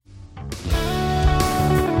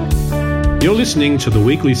You're listening to the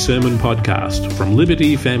weekly sermon podcast from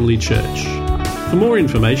Liberty Family Church. For more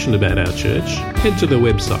information about our church, head to the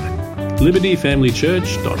website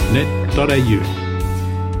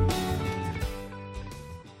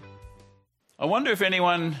libertyfamilychurch.net.au. I wonder if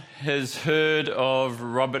anyone has heard of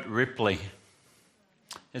Robert Ripley.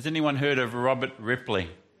 Has anyone heard of Robert Ripley?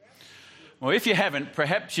 Well, if you haven't,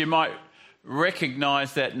 perhaps you might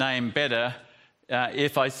recognise that name better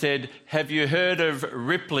if I said, have you heard of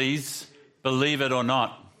Ripley's Believe It or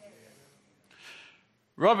Not?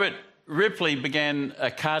 Robert Ripley began a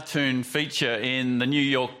cartoon feature in the New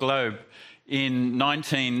York Globe in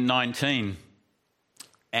 1919,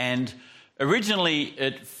 and originally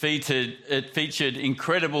it featured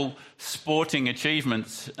incredible sporting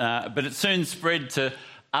achievements, but it soon spread to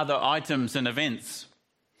other items and events.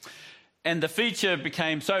 And the feature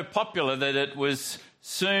became so popular that it was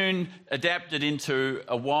soon adapted into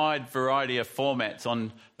a wide variety of formats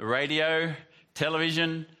on the radio,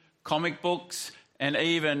 television, comic books, and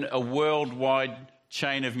even a worldwide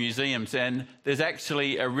chain of museums. And there's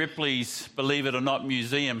actually a Ripley's Believe It or Not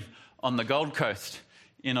museum on the Gold Coast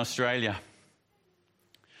in Australia.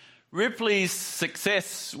 Ripley's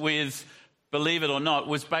success with Believe It or Not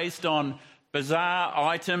was based on bizarre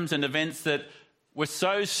items and events that were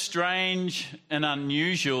so strange and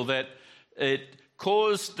unusual that it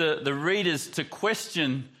caused the readers to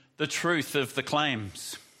question the truth of the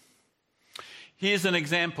claims. Here's an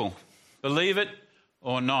example. Believe it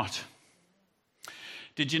or not.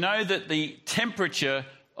 Did you know that the temperature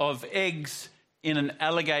of eggs in an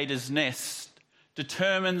alligator's nest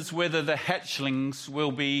determines whether the hatchlings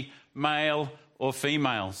will be male or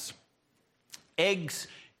females? Eggs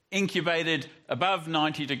incubated above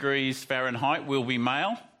 90 degrees Fahrenheit will be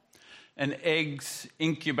male, and eggs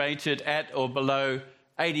incubated at or below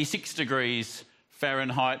 86 degrees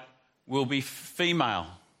Fahrenheit will be female.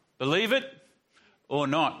 Believe it or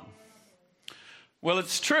not? Well,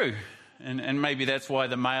 it's true, and maybe that's why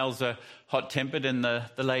the males are hot-tempered and the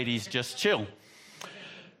ladies just chill.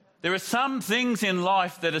 There are some things in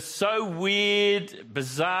life that are so weird,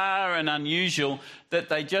 bizarre and unusual that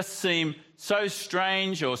they just seem so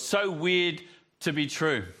strange or so weird to be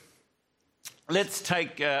true. Let's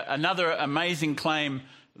take another amazing claim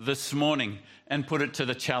this morning and put it to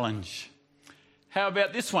the challenge. How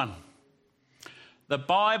about this one? The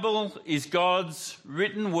Bible is God's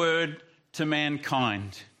written word to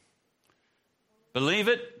mankind. Believe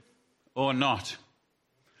it or not?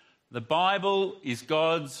 The Bible is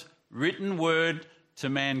God's written word to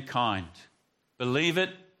mankind. Believe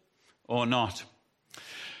it or not?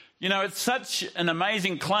 You know, it's such an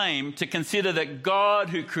amazing claim to consider that God,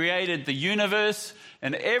 who created the universe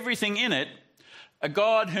and everything in it, a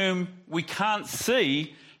God whom we can't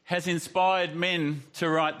see, has inspired men to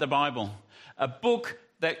write the Bible, a book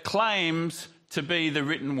that claims to be the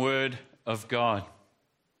written word of God.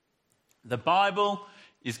 The Bible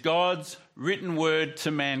is God's written word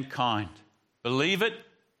to mankind. Believe it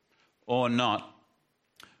or not?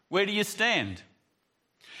 Where do you stand?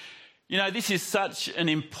 You know, this is such an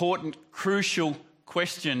important, crucial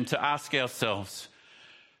question to ask ourselves.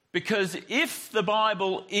 Because if the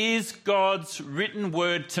Bible is God's written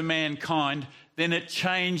word to mankind, then it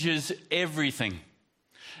changes everything.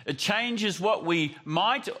 It changes what we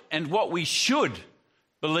might and what we should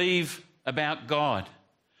believe about God.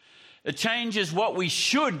 It changes what we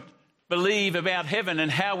should believe about heaven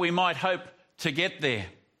and how we might hope to get there.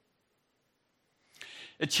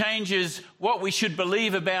 It changes what we should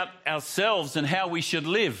believe about ourselves and how we should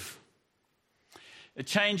live. It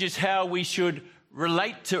changes how we should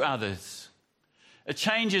relate to others. It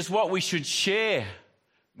changes what we should share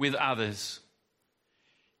with others.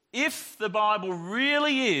 If the Bible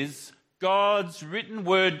really is God's written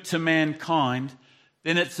word to mankind,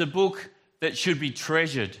 then it's a book that should be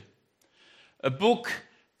treasured. A book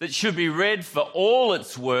that should be read for all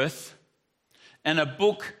it's worth, and a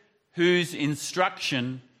book whose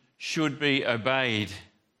instruction should be obeyed.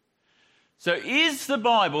 So is the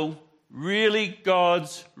Bible really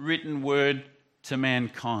God's written word to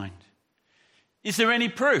mankind? Is there any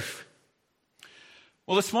proof?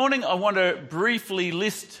 Well, this morning I want to briefly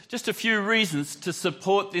list just a few reasons to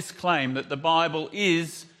support this claim that the Bible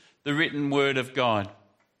is the written word of God.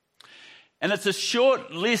 And it's a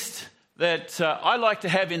short list that I like to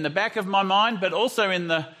have in the back of my mind, but also in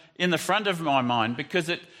the front of my mind, because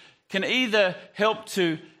it can either help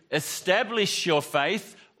to establish your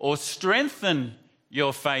faith or strengthen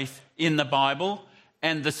your faith in the Bible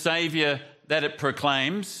and the Saviour that it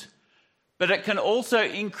proclaims, but it can also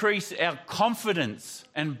increase our confidence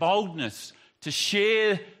and boldness to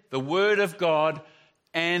share the Word of God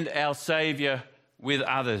and our Saviour with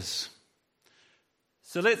others.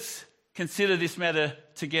 So let's consider this matter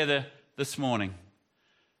together this morning.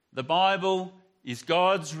 The Bible is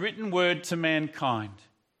God's written word to mankind.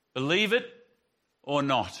 Believe it or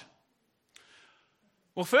not.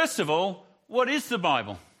 Well, first of all, what is the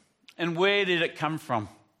Bible and where did it come from?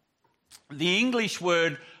 The English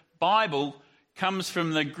word Bible comes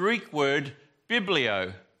from the Greek word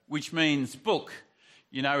biblio, which means book.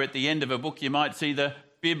 You know, at the end of a book you might see the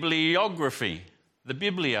bibliography, the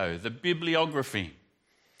bibliography.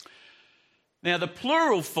 Now, the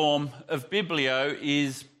plural form of biblio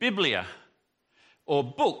is biblia, or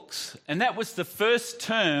books, and that was the first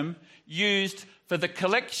term used for the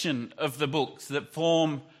collection of the books that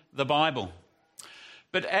form the Bible.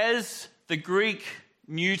 But as the Greek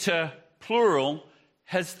neuter plural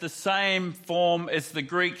has the same form as the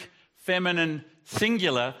Greek feminine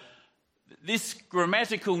singular, this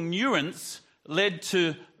grammatical nuance led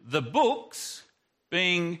to the books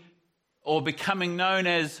being or becoming known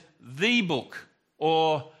as the book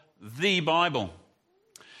or the Bible.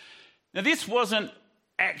 Now, this wasn't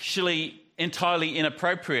actually entirely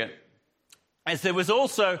inappropriate, as there was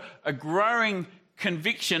also a growing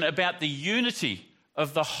conviction about the unity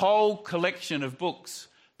of the whole collection of books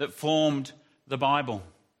that formed the Bible.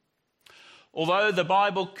 Although the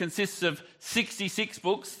Bible consists of 66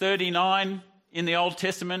 books, 39 in the Old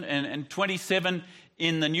Testament and 27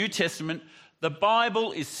 in the New Testament, the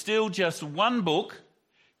Bible is still just one book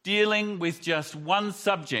dealing with just one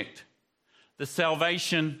subject, the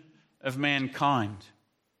salvation of mankind.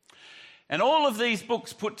 And all of these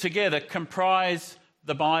books put together comprise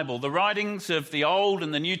the Bible. The writings of the Old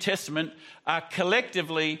and the New Testament are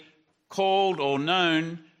collectively called or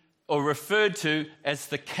known or referred to as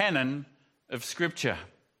the canon of Scripture.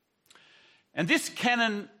 And this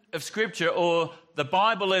canon of Scripture, or the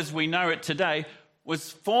Bible as we know it today,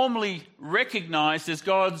 was formally recognised as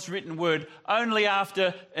God's written word only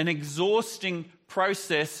after an exhausting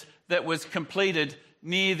process that was completed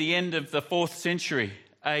near the end of the 4th century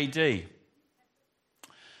AD.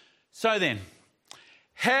 So then,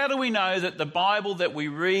 how do we know that the Bible that we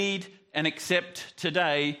read and accept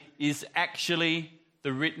today is actually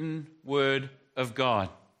the written word of God?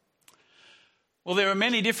 Well, there are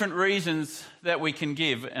many different reasons that we can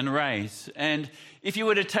give and raise. And if you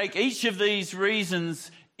were to take each of these reasons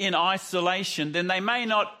in isolation, then they may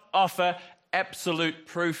not offer absolute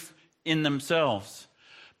proof in themselves.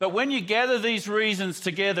 But when you gather these reasons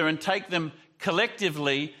together and take them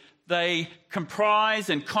collectively, they comprise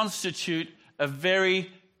and constitute a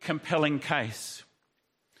very compelling case.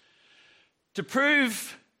 To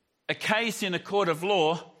prove a case in a court of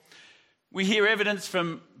law, we hear evidence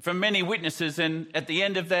from many witnesses, and at the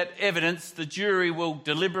end of that evidence, the jury will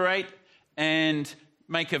deliberate and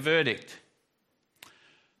make a verdict.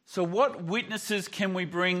 So what witnesses can we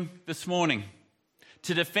bring this morning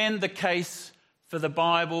to defend the case for the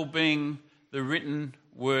Bible being the written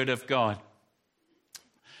word of God?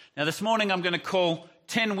 Now, this morning I'm going to call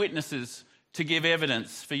 10 witnesses to give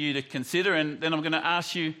evidence for you to consider, and then I'm going to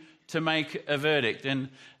ask you to make a verdict. And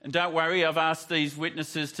don't worry, I've asked these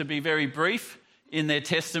witnesses to be very brief in their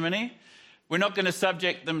testimony. We're not going to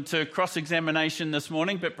subject them to cross-examination this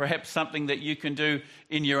morning, but perhaps something that you can do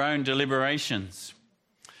in your own deliberations.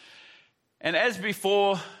 And as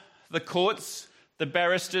before the courts, the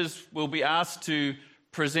barristers will be asked to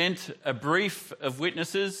present a brief of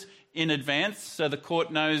witnesses in advance so the court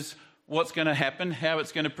knows what's going to happen, how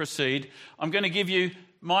it's going to proceed. I'm going to give you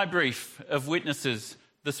my brief of witnesses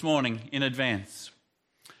this morning in advance.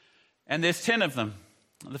 And there's 10 of them.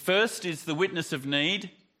 The first is the witness of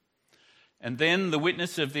need, and then the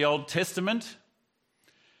witness of the Old Testament,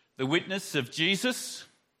 the witness of Jesus,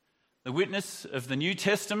 the witness of the New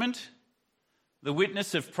Testament, the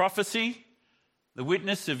witness of prophecy, the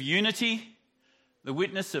witness of unity, the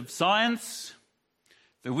witness of science,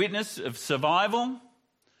 the witness of survival,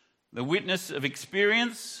 the witness of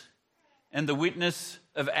experience, and the witness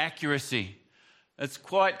of accuracy. It's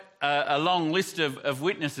quite a long list of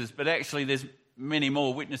witnesses, but actually there's many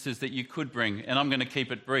more witnesses that you could bring, and I'm going to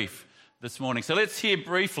keep it brief this morning. So let's hear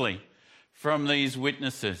briefly from these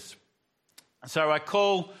witnesses. So I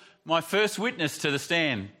call my first witness to the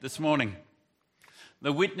stand this morning,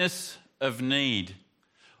 the witness of need,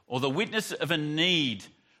 or the witness of a need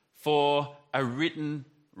for a written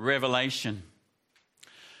revelation.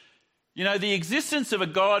 You know, the existence of a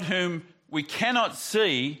God whom we cannot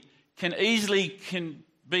see can easily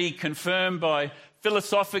be confirmed by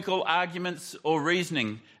philosophical arguments or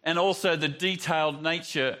reasoning, and also the detailed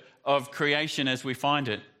nature of creation as we find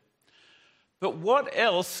it. But what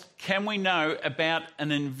else can we know about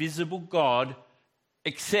an invisible God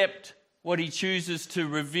except what he chooses to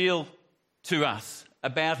reveal to us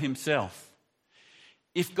about himself.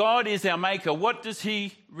 If God is our maker, what does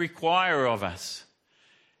he require of us?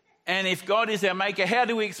 And if God is our maker, how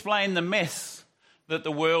do we explain the mess that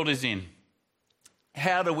the world is in?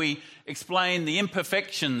 How do we explain the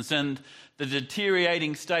imperfections and the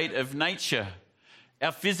deteriorating state of nature,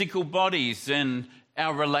 our physical bodies and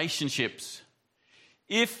our relationships?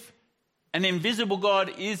 If an invisible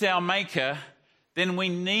God is our maker, then we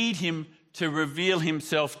need him to reveal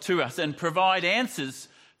himself to us and provide answers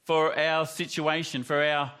for our situation, for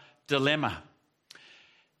our dilemma.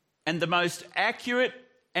 And the most accurate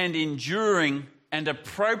and enduring and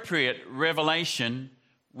appropriate revelation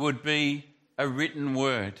would be a written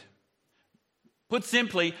word. Put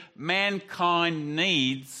simply, mankind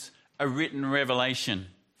needs a written revelation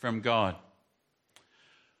from God.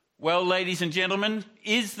 Well, ladies and gentlemen,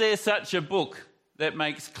 is there such a book that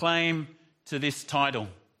makes claim to this title?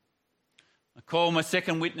 I call my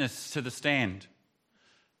second witness to the stand,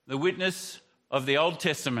 the witness of the Old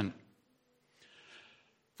Testament.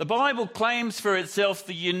 The Bible claims for itself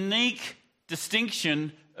the unique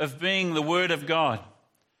distinction of being the Word of God.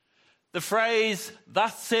 The phrase,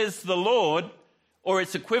 "Thus says the Lord," or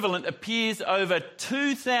its equivalent, appears over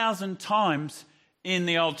 2,000 times in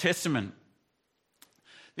the Old Testament.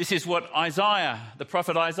 This is what Isaiah, the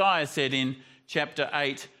prophet Isaiah, said in chapter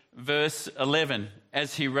 8, verse 11,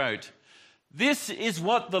 as he wrote, "This is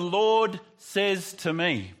what the Lord says to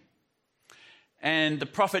me." And the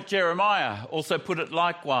prophet Jeremiah also put it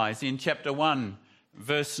likewise in chapter 1,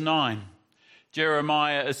 verse 9.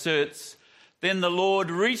 Jeremiah asserts, "Then the Lord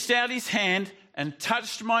reached out his hand and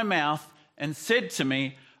touched my mouth and said to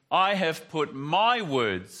me, I have put my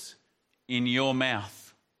words in your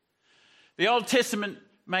mouth." The Old Testament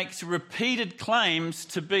makes repeated claims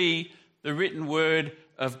to be the written word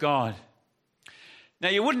of God. Now,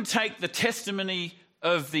 you wouldn't take the testimony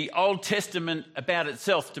of the Old Testament about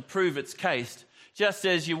itself to prove its case, just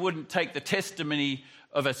as you wouldn't take the testimony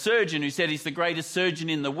of a surgeon who said he's the greatest surgeon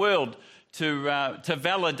in the world to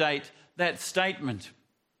validate that statement.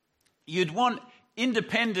 You'd want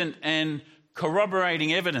independent and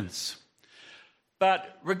corroborating evidence.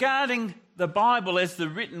 But regarding the Bible as the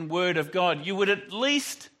written word of God, you would at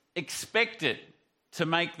least expect it to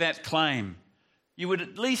make that claim. You would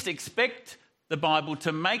at least expect the Bible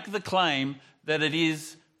to make the claim that it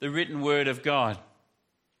is the written word of God.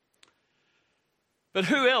 But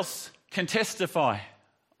who else can testify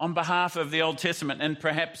on behalf of the Old Testament and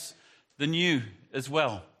perhaps the New as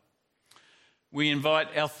well? We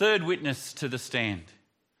invite our third witness to the stand,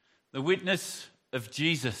 the witness of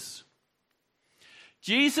Jesus.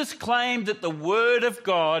 Jesus claimed that the Word of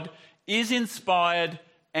God is inspired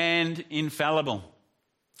and infallible.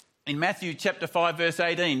 In Matthew chapter 5, verse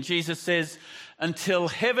 18, Jesus says, "Until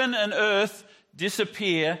heaven and earth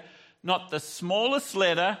disappear, not the smallest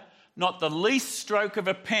letter, not the least stroke of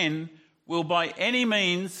a pen will by any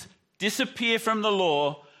means disappear from the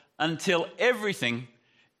law until everything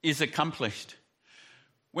is accomplished."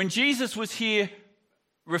 When Jesus was here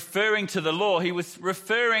referring to the law, he was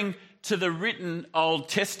referring to the written Old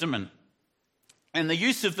Testament. And the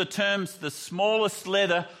use of the terms the smallest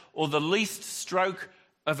letter or the least stroke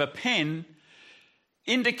of a pen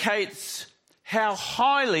indicates how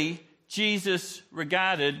highly Jesus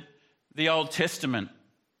regarded the Old Testament.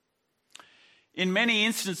 In many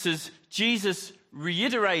instances, Jesus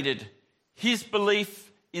reiterated his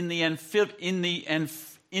belief in the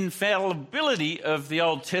infallibility of the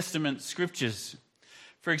Old Testament scriptures.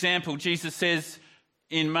 For example, Jesus says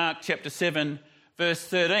in Mark chapter 7, verse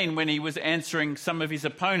 13, when he was answering some of his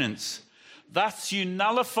opponents, "Thus you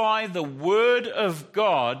nullify the word of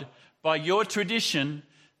God by your tradition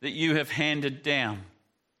that you have handed down."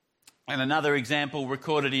 And another example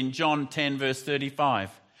recorded in John 10, verse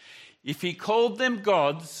 35. "If he called them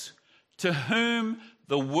gods to whom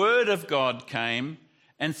the word of God came,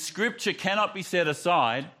 and scripture cannot be set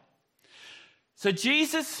aside." So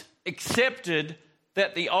Jesus accepted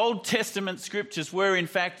that the Old Testament scriptures were in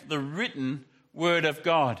fact the written word of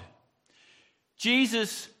God.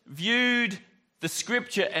 Jesus viewed the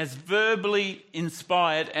scripture as verbally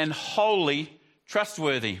inspired and wholly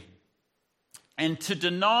trustworthy. And to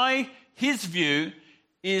deny his view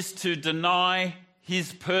is to deny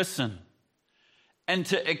his person. And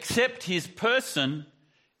to accept his person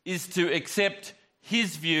is to accept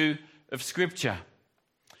his view of scripture.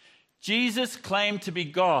 Jesus claimed to be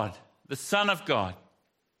God, the Son of God.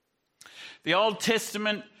 The Old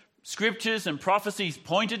Testament scriptures and prophecies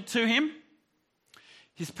pointed to him.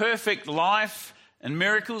 His perfect life and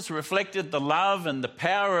miracles reflected the love and the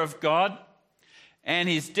power of God, and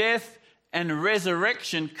his death and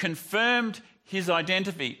resurrection confirmed his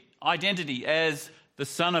identity as the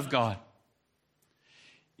Son of God.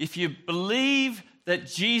 If you believe that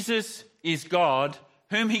Jesus is God,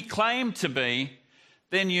 whom he claimed to be,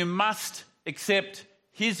 then you must accept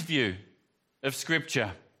his view of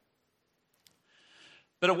Scripture.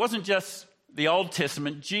 But it wasn't just the Old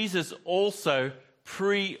Testament. Jesus also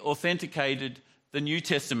pre-authenticated the New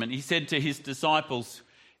Testament. He said to his disciples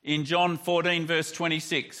in John 14, verse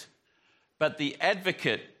 26, "But the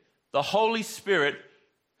Advocate, the Holy Spirit,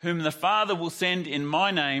 whom the Father will send in my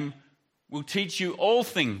name, will teach you all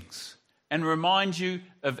things and remind you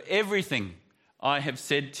of everything I have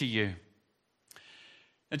said to you."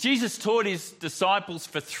 Now, Jesus taught his disciples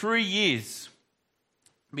for 3 years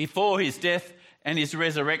before his death and his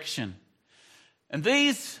resurrection. And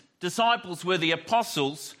these disciples were the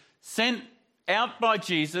apostles sent out by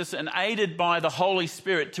Jesus and aided by the Holy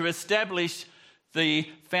Spirit to establish the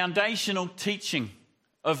foundational teaching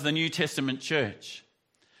of the New Testament church.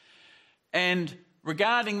 And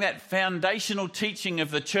regarding that foundational teaching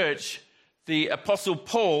of the church, the Apostle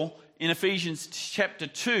Paul in Ephesians chapter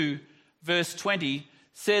 2, verse 20,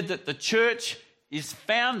 said that the church is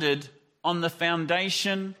founded on the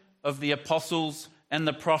foundation of the apostles and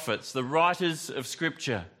the prophets, the writers of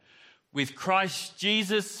Scripture, with Christ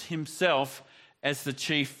Jesus himself as the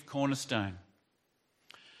chief cornerstone.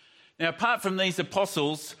 Now, apart from these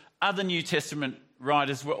apostles, other New Testament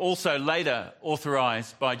writers were also later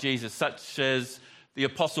authorized by Jesus, such as the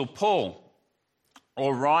Apostle Paul,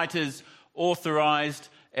 or writers authorized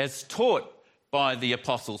as taught by the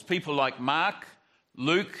apostles, people like Mark,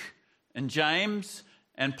 Luke, and James,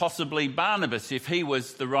 and possibly Barnabas, if he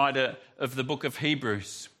was the writer of the book of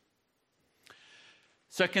Hebrews.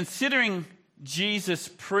 So considering Jesus'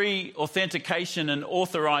 pre-authentication and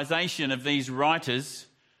authorization of these writers,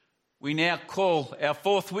 we now call our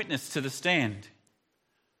fourth witness to the stand,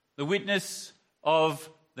 the witness of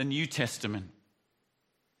the New Testament.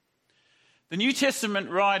 The New Testament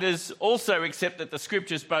writers also accept that the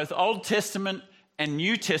Scriptures, both Old Testament and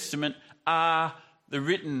New Testament, are the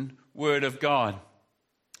written Word of God.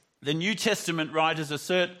 The New Testament writers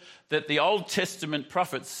assert that the Old Testament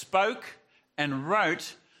prophets spoke and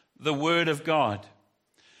wrote the Word of God.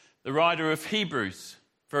 The writer of Hebrews,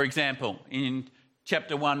 for example, in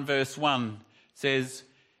chapter 1, verse 1, says,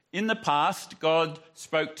 "In the past, God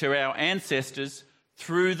spoke to our ancestors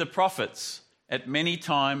through the prophets at many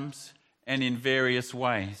times and in various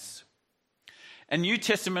ways." And New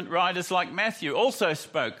Testament writers like Matthew also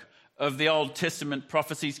spoke of the Old Testament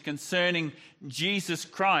prophecies concerning Jesus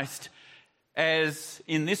Christ as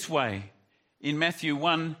in this way. In Matthew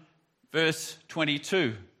 1, verse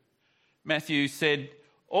 22, Matthew said,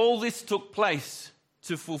 "All this took place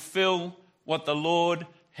to fulfill what the Lord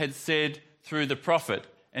had said through the prophet."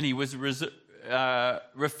 And he was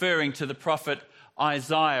referring to the prophet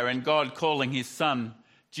Isaiah and God calling his son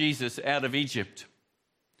Jesus out of Egypt.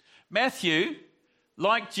 Matthew,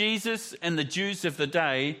 like Jesus and the Jews of the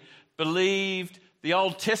day, believed the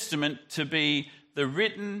Old Testament to be the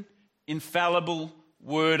written, infallible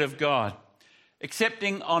Word of God,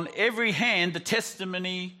 accepting on every hand the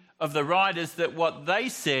testimony of the writers that what they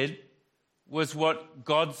said was what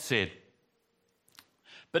God said.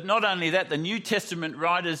 But not only that, the New Testament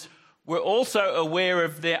writers were also aware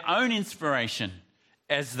of their own inspiration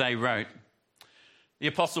as they wrote. The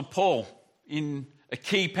Apostle Paul, in a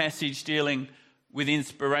key passage dealing with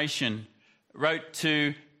inspiration, wrote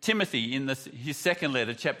to Timothy in his second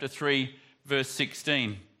letter, chapter 3, verse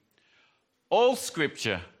 16. "All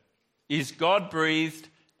Scripture is God-breathed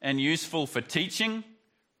and useful for teaching,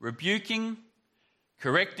 rebuking,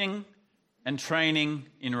 correcting, and training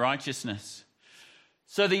in righteousness."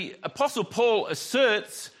 So the Apostle Paul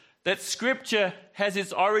asserts that Scripture has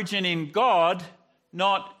its origin in God,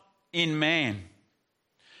 not in man.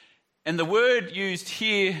 And the word used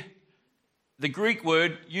here, the Greek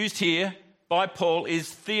word used here by Paul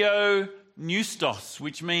is theopneustos,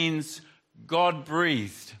 which means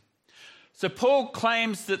God-breathed. So Paul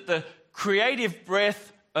claims that the creative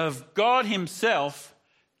breath of God himself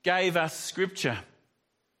gave us Scripture.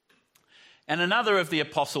 And another of the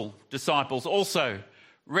apostle disciples also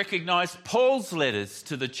recognized Paul's letters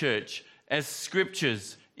to the church as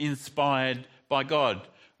scriptures inspired by God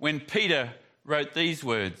when Peter wrote these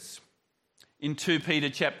words in 2 Peter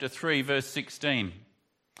chapter 3, verse 16,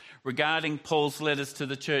 regarding Paul's letters to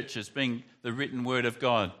the churches being the written Word of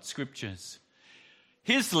God, scriptures.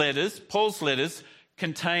 His letters, Paul's letters,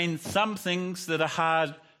 contain some things that are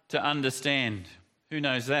hard to understand. Who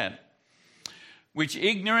knows that? Which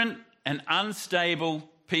ignorant and unstable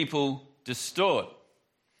people distort,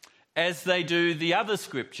 as they do the other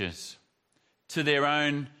scriptures, to their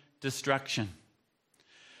own destruction.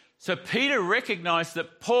 So Peter recognized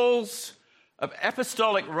that Paul's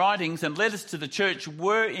apostolic writings and letters to the church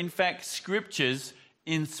were in fact scriptures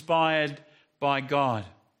inspired by God.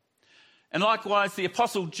 And likewise, the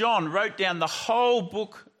Apostle John wrote down the whole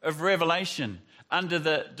book of Revelation under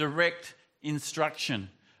the direct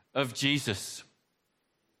instruction of Jesus.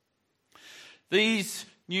 These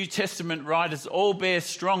New Testament writers all bear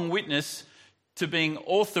strong witness to being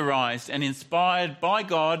authorized and inspired by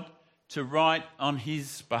God to write on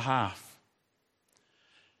his behalf.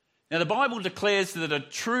 Now, the Bible declares that a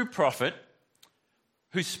true prophet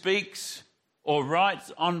who speaks or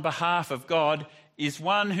writes on behalf of God is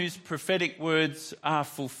one whose prophetic words are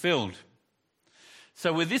fulfilled.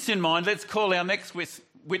 So with this in mind, let's call our next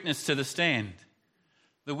witness to the stand,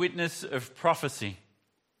 the witness of prophecy.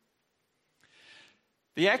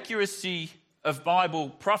 The accuracy of Bible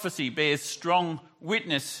prophecy bears strong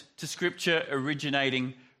witness to Scripture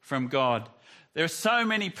originating from God. There are so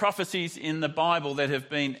many prophecies in the Bible that have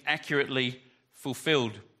been accurately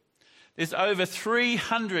fulfilled. There's over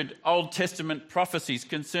 300 Old Testament prophecies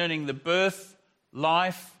concerning the birth,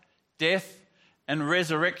 life, death, and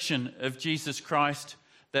resurrection of Jesus Christ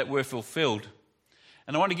that were fulfilled.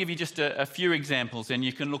 And I want to give you just a few examples, and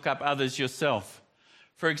you can look up others yourself.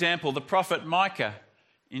 For example, the prophet Micah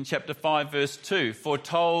in chapter 5, verse 2,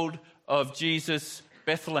 foretold of Jesus'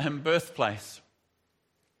 Bethlehem birthplace.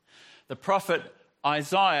 The prophet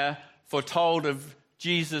Isaiah foretold of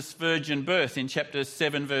Jesus' virgin birth in chapter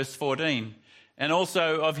 7, verse 14, and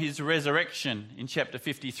also of his resurrection in chapter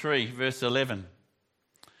 53, verse 11.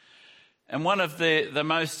 And one of the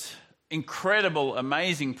most incredible,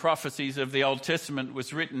 amazing prophecies of the Old Testament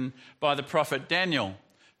was written by the prophet Daniel,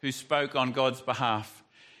 who spoke on God's behalf.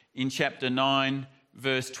 In chapter 9,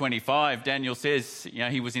 verse 25, Daniel says,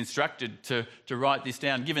 he was instructed to write this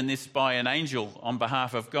down, given this by an angel on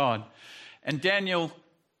behalf of God. And Daniel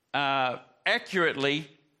accurately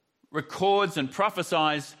records and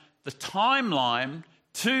prophesies the timeline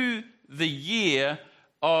to the year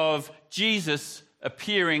of Jesus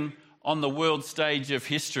appearing on the world stage of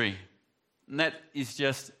history. And that is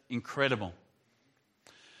just incredible.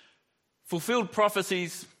 Fulfilled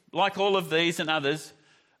prophecies, like all of these and others,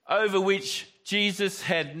 over which Jesus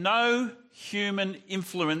had no human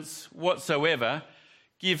influence whatsoever,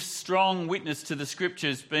 give strong witness to the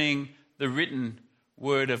Scriptures being the written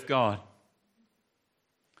Word of God.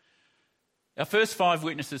 Our first 5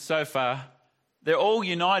 witnesses so far, they're all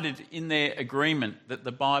united in their agreement that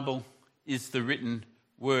the Bible is the written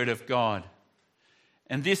Word of God.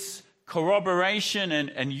 And this corroboration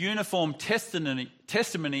and uniform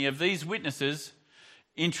testimony of these witnesses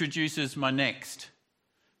introduces my next,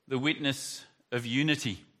 the witness of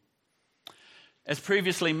unity. As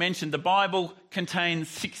previously mentioned, the Bible contains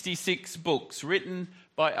 66 books written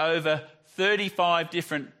by over 35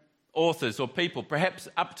 different authors or people, perhaps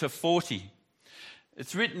up to 40.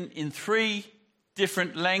 It's written in 3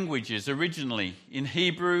 different languages originally, in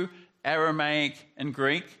Hebrew, Aramaic, and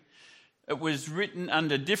Greek. It was written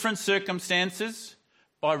under different circumstances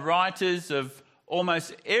by writers of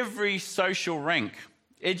almost every social rank,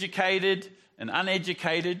 educated and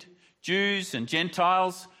uneducated, Jews and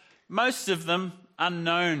Gentiles, most of them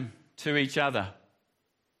unknown to each other,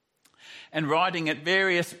 and writing at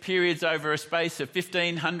various periods over a space of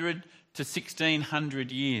 1,500 to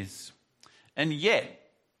 1,600 years. And yet,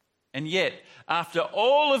 after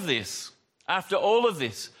all of this,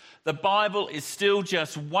 the Bible is still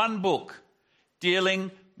just one book dealing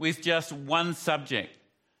with just one subject,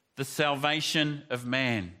 the salvation of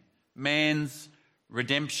man, man's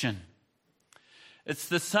redemption. It's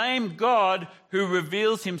the same God who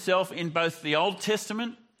reveals himself in both the Old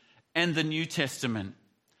Testament and the New Testament.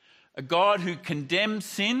 A God who condemns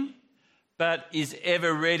sin but is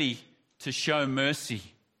ever ready to show mercy.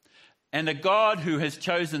 And a God who has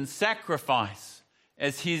chosen sacrifice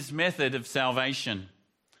as his method of salvation.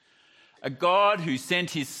 A God who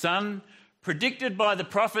sent his Son, predicted by the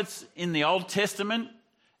prophets in the Old Testament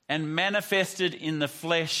and manifested in the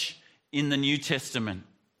flesh in the New Testament.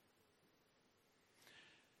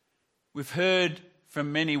 We've heard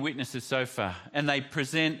from many witnesses so far, and they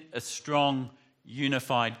present a strong,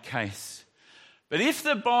 unified case. But if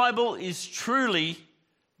the Bible is truly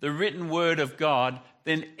the written word of God,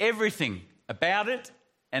 then everything about it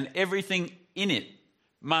and everything in it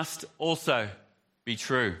must also be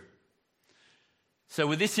true. So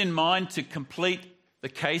with this in mind, to complete the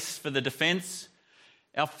case for the defence,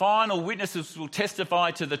 our final witnesses will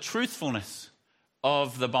testify to the truthfulness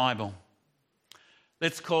of the Bible.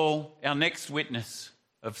 Let's call our next witness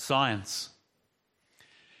of science.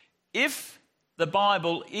 If the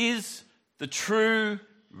Bible is the true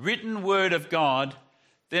written word of God,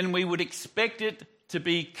 then we would expect it to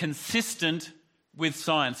be consistent with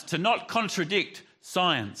science, to not contradict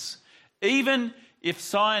science, even if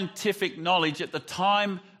scientific knowledge at the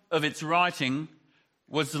time of its writing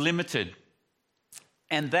was limited.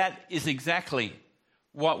 And that is exactly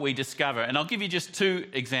what we discover. And I'll give you just 2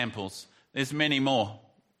 examples. There's many more.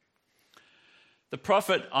 The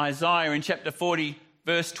prophet Isaiah in chapter 40,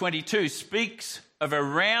 verse 22, speaks of a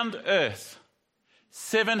round earth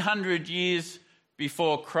 700 years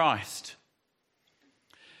before Christ.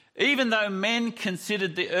 Even though men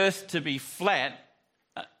considered the earth to be flat,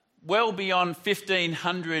 well beyond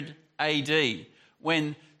 1500 AD,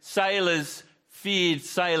 when sailors feared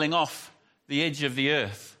sailing off the edge of the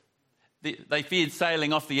earth. They feared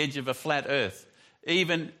sailing off the edge of a flat earth,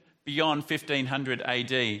 even beyond 1500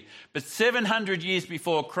 AD. But 700 years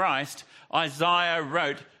before Christ, Isaiah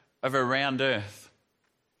wrote of a round earth.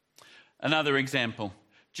 Another example,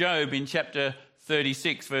 Job in chapter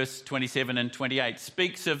 36, verse 27 and 28,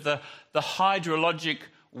 speaks of the hydrologic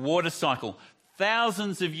water cycle,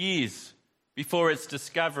 thousands of years before its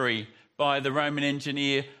discovery by the Roman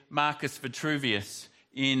engineer Marcus Vitruvius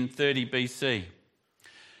in 30 BC.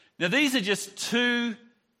 Now, these are just two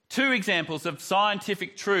examples of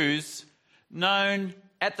scientific truths known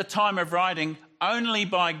at the time of writing only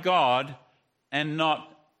by God and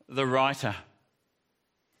not the writer.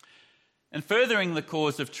 And furthering the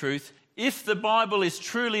cause of truth, if the Bible is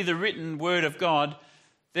truly the written word of God,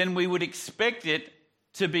 then we would expect it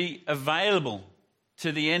to be available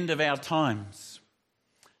to the end of our times.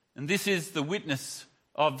 And this is the witness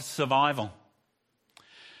of survival.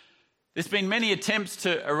 There's been many attempts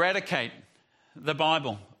to eradicate the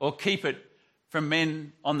Bible or keep it from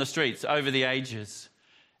men on the streets over the ages.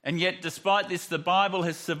 And yet, despite this, the Bible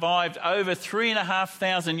has survived over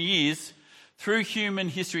 3,500 years through human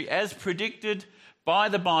history as predicted by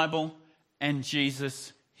the Bible and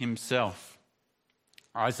Jesus himself.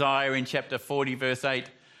 Isaiah in chapter 40 verse 8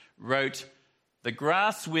 wrote, "The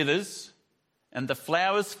grass withers and the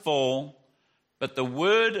flowers fall, but the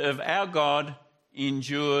word of our God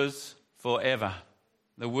endures forever."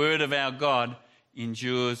 The word of our God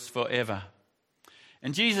endures forever.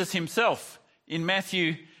 And Jesus himself in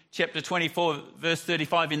Matthew chapter 24 verse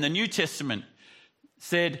 35 in the New Testament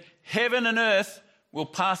said, "Heaven and earth will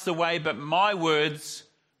pass away, but my words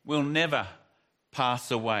will never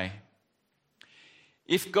pass away."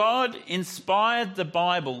 If God inspired the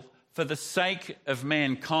Bible for the sake of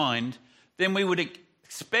mankind, then we would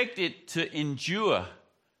expect it to endure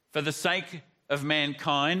for the sake of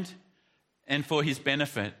mankind and for his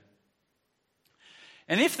benefit.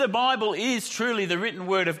 And if the Bible is truly the written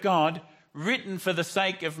word of God, written for the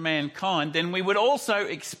sake of mankind, then we would also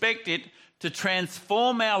expect it to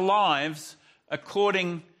transform our lives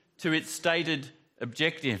according to its stated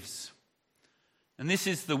objectives. And this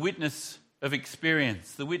is the witness of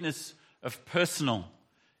experience, the witness of personal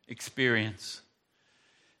experience.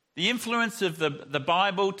 The influence of the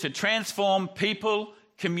Bible to transform people,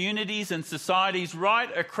 communities and societies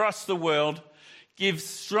right across the world gives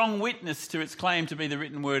strong witness to its claim to be the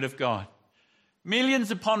written word of God.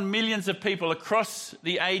 Millions upon millions of people across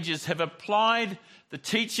the ages have applied the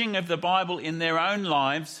teaching of the Bible in their own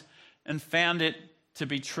lives and found it to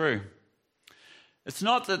be true. It's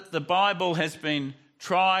not that the Bible has been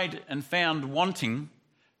tried and found wanting,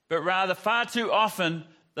 but rather far too often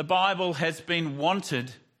the Bible has been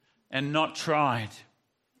wanted and not tried.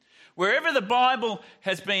 Wherever the Bible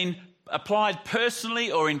has been applied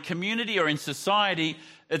personally or in community or in society,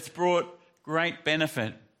 it's brought great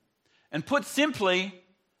benefit. And put simply,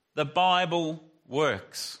 the Bible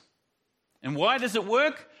works. And why does it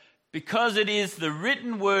work? Because it is the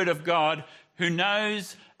written word of God who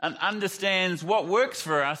knows and understands what works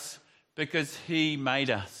for us because he made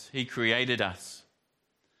us, he created us.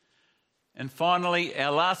 And finally,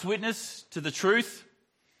 our last witness to the truth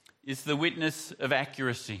is the witness of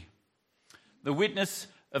accuracy. The witness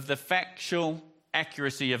of the factual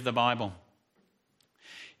accuracy of the Bible.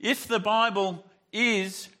 If the Bible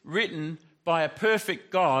is written by a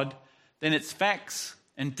perfect God, then its facts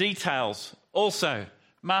and details also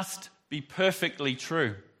must be perfectly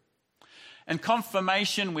true. And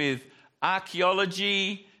confirmation with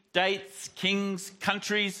archaeology, dates, kings,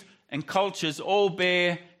 countries, and cultures all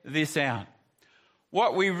bear this out.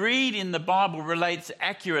 What we read in the Bible relates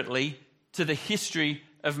accurately to the history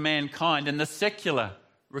of mankind and the secular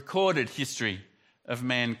recorded history of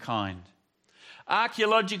mankind.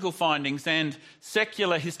 Archaeological findings and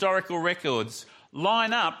secular historical records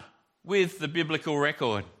line up with the biblical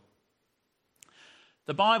record.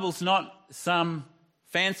 The Bible's not some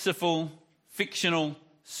fanciful, fictional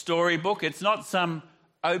storybook. It's not some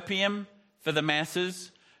opium for the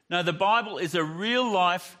masses, No, the Bible is a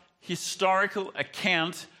real-life historical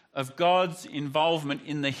account of God's involvement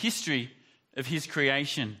in the history of his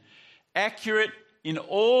creation. Accurate in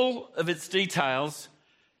all of its details,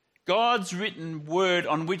 God's written word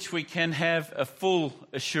on which we can have a full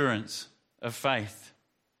assurance of faith.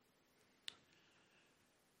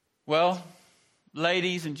 Well,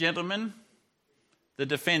 ladies and gentlemen, the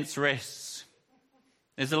defence rests.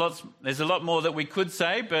 There's a lot more that we could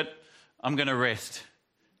say, but I'm going to rest.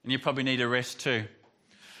 And you probably need a rest too.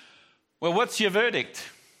 Well, what's your verdict?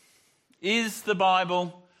 Is the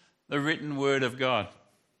Bible the written word of God?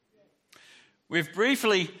 We've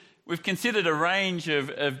considered a range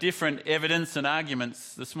of different evidence and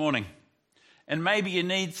arguments this morning. And maybe you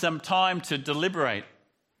need some time to deliberate,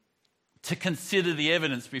 to consider the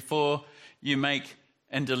evidence before you make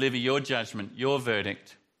and deliver your judgment, your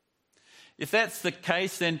verdict. If that's the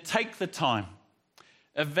case, then take the time,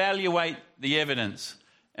 evaluate the evidence,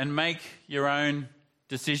 and make your own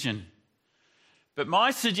decision. But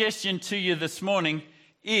my suggestion to you this morning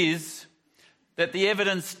is that the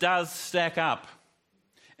evidence does stack up,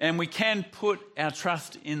 and we can put our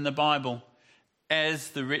trust in the Bible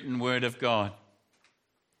as the written word of God.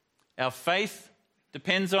 Our faith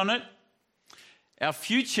depends on it, our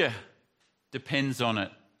future depends on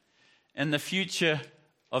it, and the future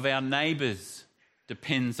of our neighbours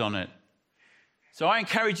depends on it. So I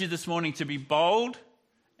encourage you this morning to be bold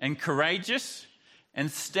and courageous and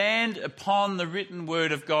stand upon the written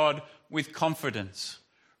word of God with confidence.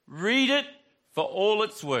 Read it for all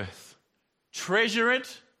it's worth. Treasure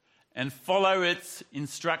it and follow its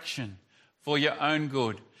instruction for your own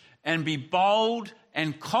good. And be bold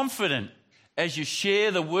and confident as you share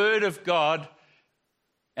the word of God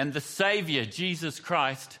and the Saviour, Jesus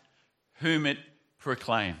Christ, whom it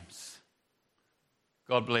proclaims.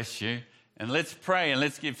 God bless you. And let's pray and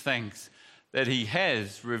let's give thanks that he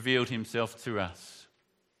has revealed himself to us.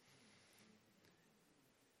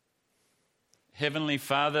 Heavenly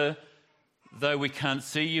Father, though we can't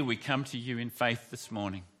see you, we come to you in faith this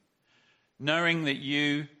morning, knowing that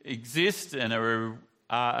you exist and are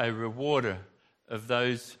a rewarder of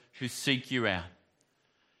those who seek you out.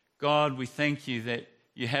 God, we thank you that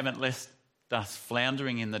you haven't left us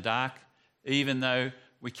floundering in the dark, even though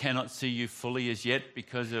we cannot see you fully as yet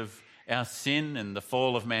because of our sin and the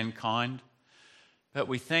fall of mankind. But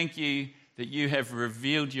we thank you that you have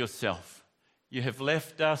revealed yourself. You have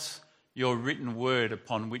left us your written word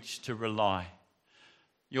upon which to rely.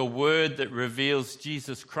 Your word that reveals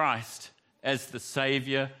Jesus Christ as the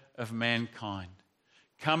Saviour of mankind,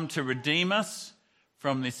 come to redeem us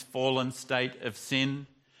from this fallen state of sin.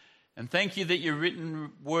 And thank you that your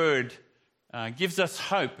written word gives us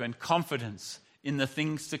hope and confidence in the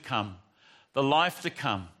things to come, the life to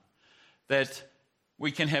come, that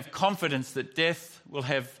we can have confidence that death will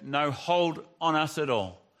have no hold on us at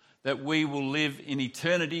all, that we will live in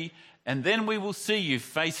eternity, and then we will see you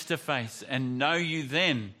face to face and know you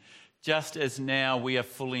then, just as now we are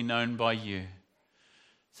fully known by you.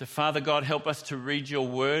 So, Father God, help us to read your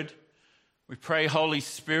word. We pray, Holy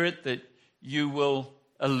Spirit, that you will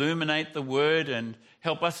illuminate the word and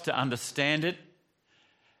help us to understand it.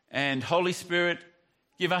 And Holy Spirit,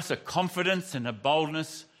 give us a confidence and a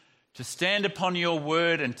boldness to stand upon your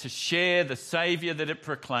word and to share the Saviour that it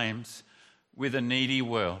proclaims with a needy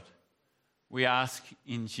world. We ask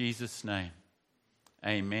in Jesus' name.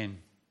 Amen.